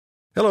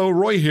Hello,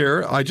 Roy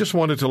here. I just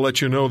wanted to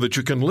let you know that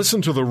you can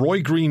listen to The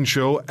Roy Green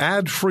Show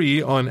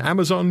ad-free on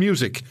Amazon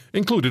Music,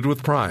 included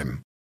with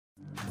Prime.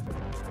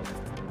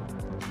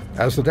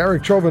 As the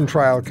Derek Chauvin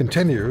trial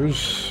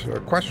continues, a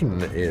question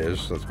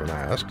that's been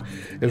asked,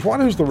 is what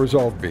has the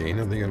result been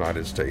in the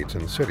United States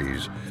and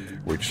cities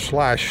which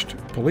slashed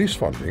police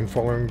funding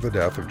following the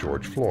death of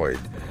George Floyd?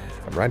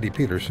 Randy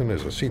Peterson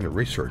is a senior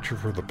researcher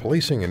for the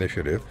Policing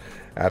Initiative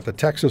at the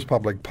Texas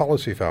Public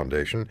Policy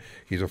Foundation.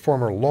 He's a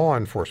former law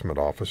enforcement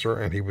officer,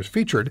 and he was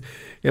featured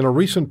in a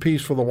recent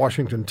piece for the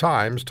Washington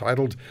Times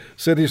titled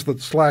Cities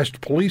That Slashed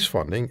Police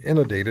Funding,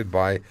 Inundated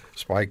by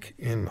Spike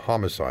in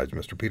Homicides.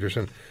 Mr.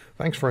 Peterson,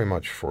 thanks very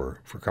much for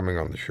coming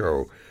on the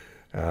show.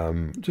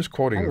 Just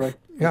quoting...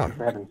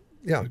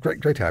 Yeah,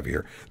 great to have you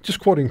here.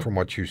 Just quoting from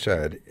what you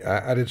said,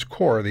 at its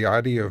core, the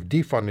idea of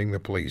defunding the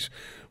police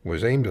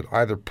was aimed at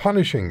either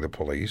punishing the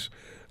police,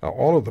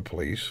 all of the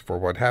police, for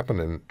what happened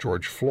in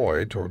George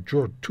Floyd, to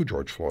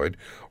George Floyd,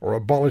 or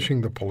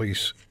abolishing the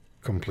police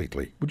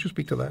completely. Would you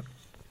speak to that?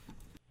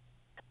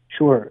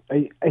 Sure.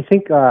 I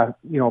think,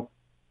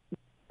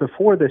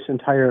 before this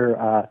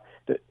entire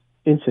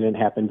incident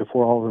happened,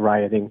 before all the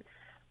rioting,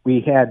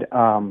 we had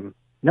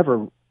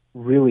never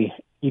really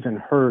even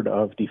heard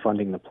of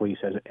defunding the police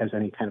as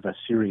any kind of a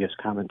serious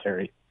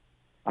commentary.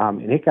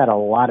 And it got a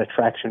lot of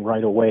traction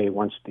right away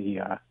once the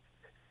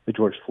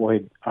George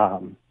Floyd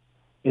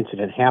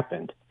incident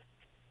happened.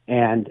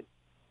 And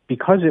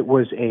because it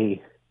was a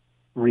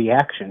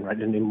reaction, right,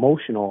 an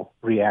emotional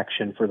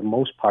reaction for the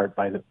most part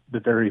by the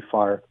very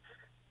far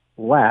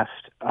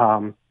left,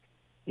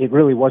 it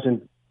really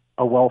wasn't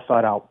a well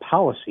thought out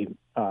policy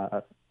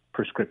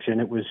prescription.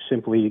 It was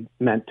simply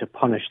meant to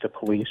punish the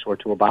police or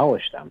to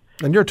abolish them.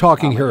 And you're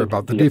talking here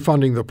about the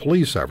defunding the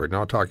police effort,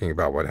 not talking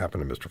about what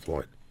happened to Mr.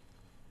 Floyd.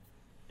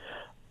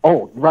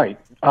 Oh, right.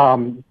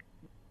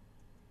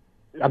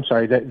 I'm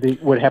sorry,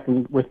 what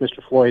happened with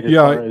Mr. Floyd as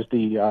far as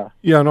the...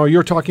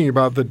 you're talking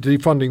about the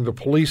defunding the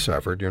police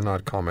effort. You're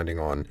not commenting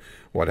on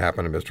what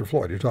happened to Mr.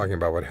 Floyd. You're talking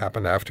about what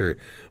happened after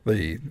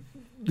the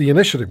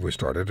initiative was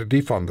started to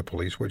defund the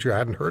police, which you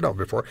hadn't heard of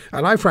before,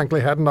 and I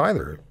frankly hadn't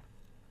either.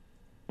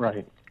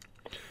 Right.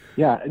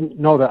 Yeah,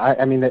 no,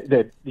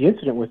 the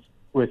incident with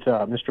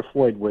Mr.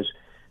 Floyd was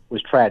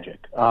tragic.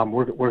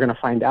 We're going to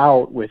find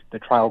out with the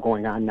trial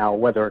going on now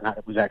whether or not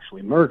it was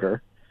actually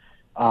murder.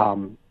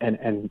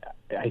 And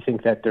I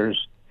think that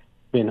there's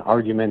been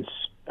arguments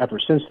ever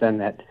since then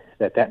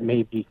that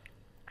may be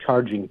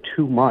charging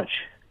too much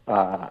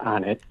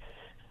on it.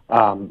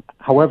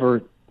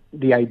 However,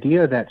 the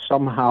idea that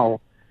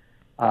somehow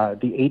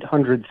the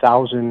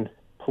 800,000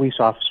 police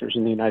officers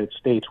in the United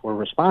States were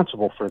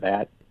responsible for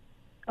that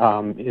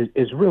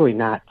is really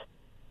not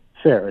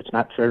fair. It's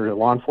not fair to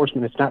law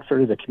enforcement. It's not fair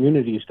to the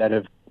communities that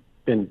have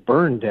been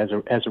burned as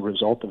a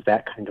result of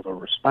that kind of a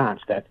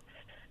response,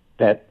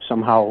 that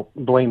somehow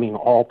blaming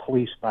all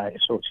police by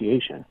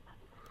association.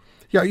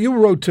 Yeah, you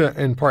wrote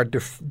in part,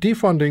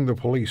 defunding the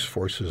police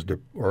forces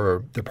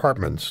or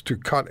departments to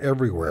cut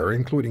everywhere,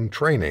 including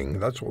training.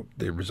 That's what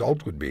the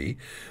result would be.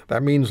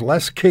 That means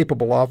less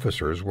capable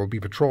officers will be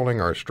patrolling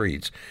our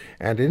streets,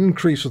 and it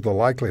increases the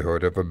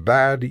likelihood of a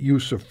bad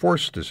use of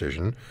force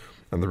decision,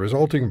 and the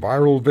resulting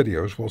viral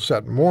videos will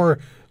set more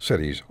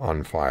cities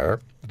on fire.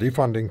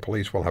 Defunding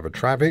police will have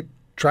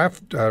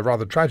a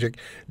rather tragic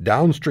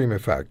downstream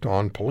effect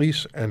on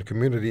police and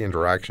community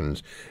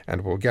interactions,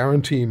 and will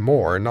guarantee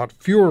more, not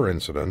fewer,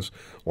 incidents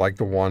like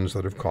the ones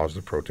that have caused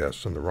the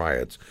protests and the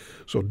riots.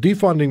 So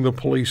defunding the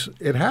police,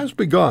 it has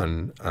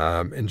begun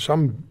in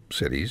some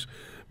cities,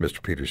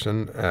 Mr.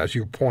 Peterson, as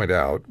you point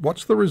out.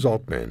 What's the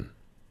result been?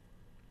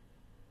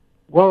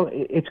 Well,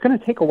 it's going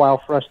to take a while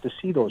for us to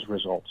see those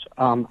results.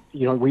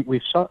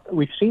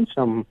 We've seen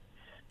some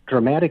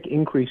dramatic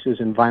increases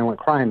in violent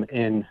crime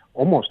in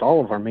almost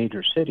all of our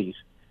major cities.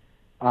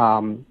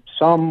 Some,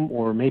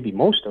 or maybe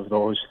most of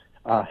those,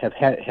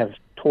 have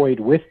toyed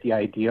with the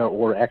idea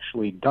or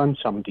actually done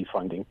some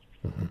defunding.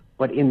 Mm-hmm.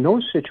 But in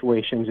those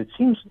situations, it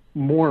seems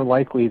more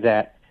likely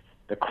that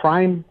the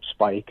crime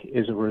spike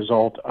is a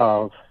result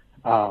of,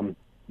 a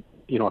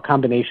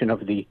combination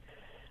of the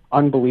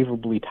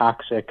unbelievably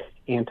toxic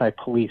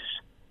anti-police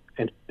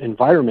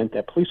environment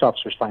that police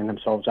officers find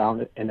themselves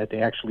out, and that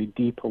they actually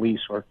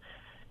de-police or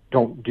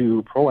don't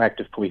do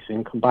proactive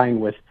policing, combined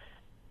with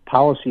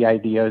policy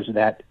ideas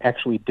that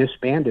actually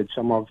disbanded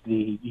some of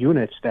the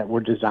units that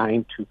were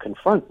designed to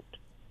confront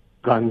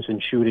guns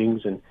and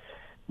shootings and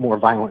more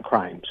violent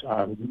crimes.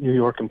 New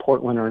York and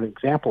Portland are an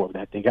example of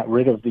that. They got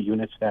rid of the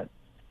units that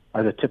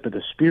are the tip of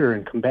the spear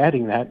in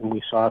combating that, and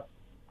we saw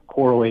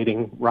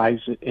correlating rise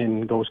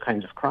in those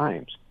kinds of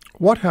crimes.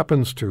 What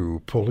happens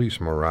to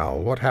police morale?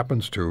 What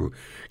happens to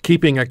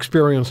keeping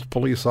experienced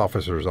police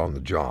officers on the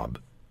job?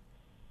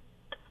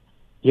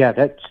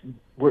 Yeah,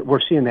 we're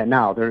seeing that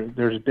now.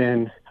 There's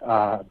been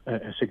a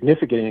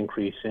significant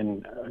increase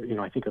in,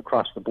 I think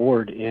across the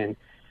board, in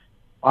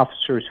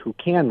officers who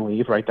can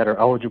leave, right, that are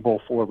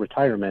eligible for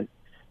retirement,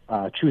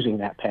 choosing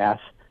that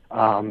path.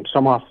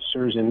 Some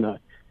officers in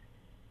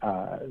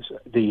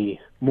the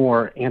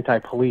more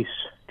anti-police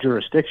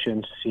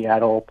jurisdictions,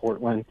 Seattle,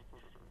 Portland.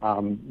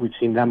 We've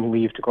seen them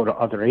leave to go to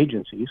other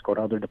agencies, go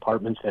to other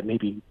departments that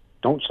maybe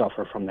don't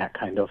suffer from that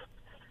kind of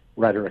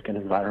rhetoric and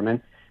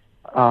environment.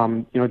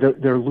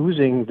 They're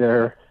losing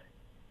their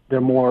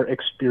more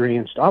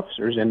experienced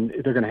officers, and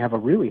they're going to have a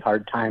really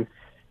hard time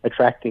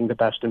attracting the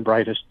best and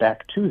brightest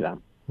back to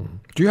them.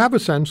 Do you have a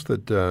sense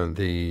that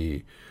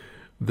the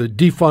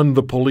defund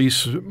the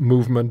police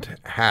movement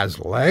has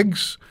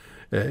legs?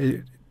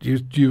 Do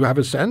you have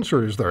a sense,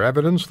 or is there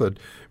evidence that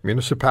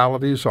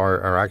municipalities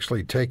are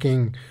actually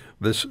taking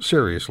this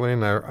seriously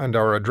and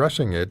are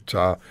addressing it,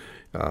 are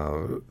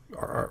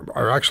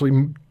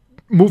actually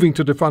moving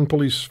to defund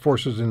police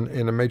forces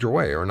in a major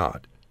way, or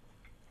not?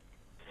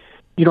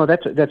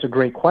 That's a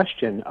great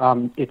question.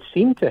 It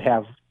seemed to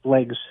have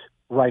legs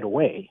right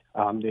away.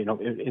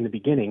 In the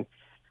beginning,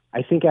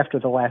 I think after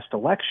the last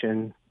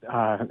election,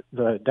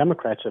 the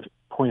Democrats have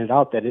pointed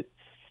out that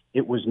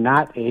it was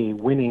not a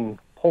winning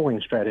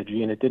polling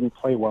strategy, and it didn't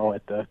play well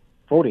at the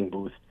voting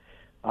booth.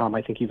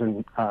 I think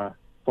even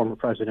former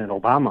President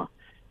Obama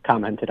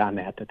commented on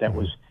that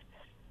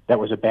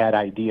was a bad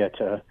idea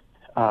to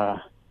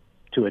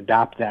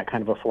adopt that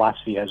kind of a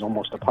philosophy as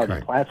almost a party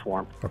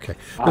platform. Okay.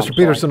 Mr.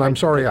 Peterson, I'm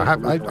sorry. I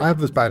have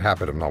this bad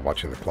habit of not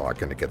watching the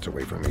clock, and it gets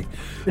away from me.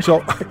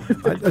 So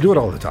I do it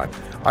all the time.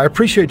 I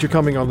appreciate you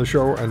coming on the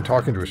show and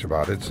talking to us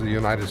about it. It's the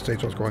United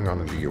States, what's going on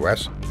in the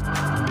U.S.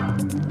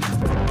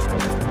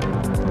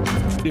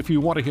 If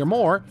you want to hear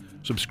more,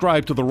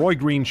 subscribe to The Roy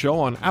Green Show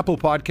on Apple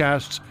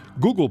Podcasts,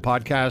 Google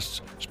Podcasts,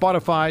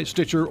 Spotify,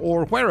 Stitcher,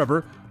 or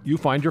wherever you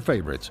find your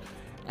favorites.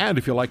 And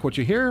if you like what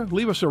you hear,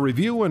 leave us a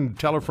review and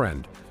tell a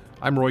friend.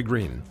 I'm Roy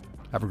Green.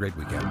 Have a great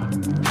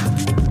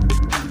weekend.